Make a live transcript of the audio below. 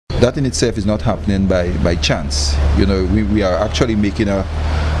That in itself is not happening by chance. You know, we are actually making a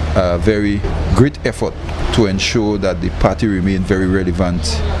very great effort to ensure that the party remain very relevant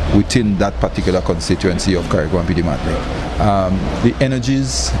within that particular constituency of Carriacou and Petite Martinique. The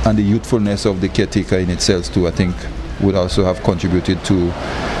energies and the youthfulness of the caretaker in itself too, I think, would also have contributed to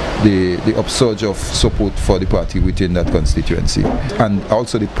the upsurge of support for the party within that constituency, and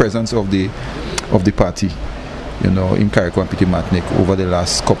also the presence of the party, you know, in Carriacou and Petite Martinique over the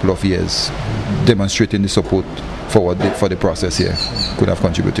last couple of years, demonstrating the support for the process here, could have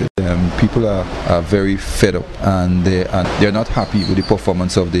contributed. People are very fed up, and they're not happy with the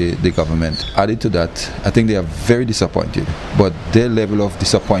performance of the government. Added to that, I think they are very disappointed, but their level of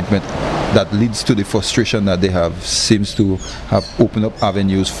disappointment that leads to the frustration that they have seems to have opened up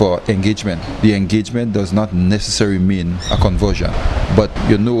avenues for engagement. The engagement does not necessarily mean a conversion, but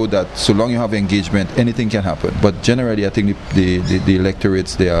you know that so long you have engagement, anything can happen. But generally, I think the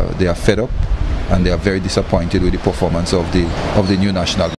electorates, they are fed up, and they are very disappointed with the performance of the new national.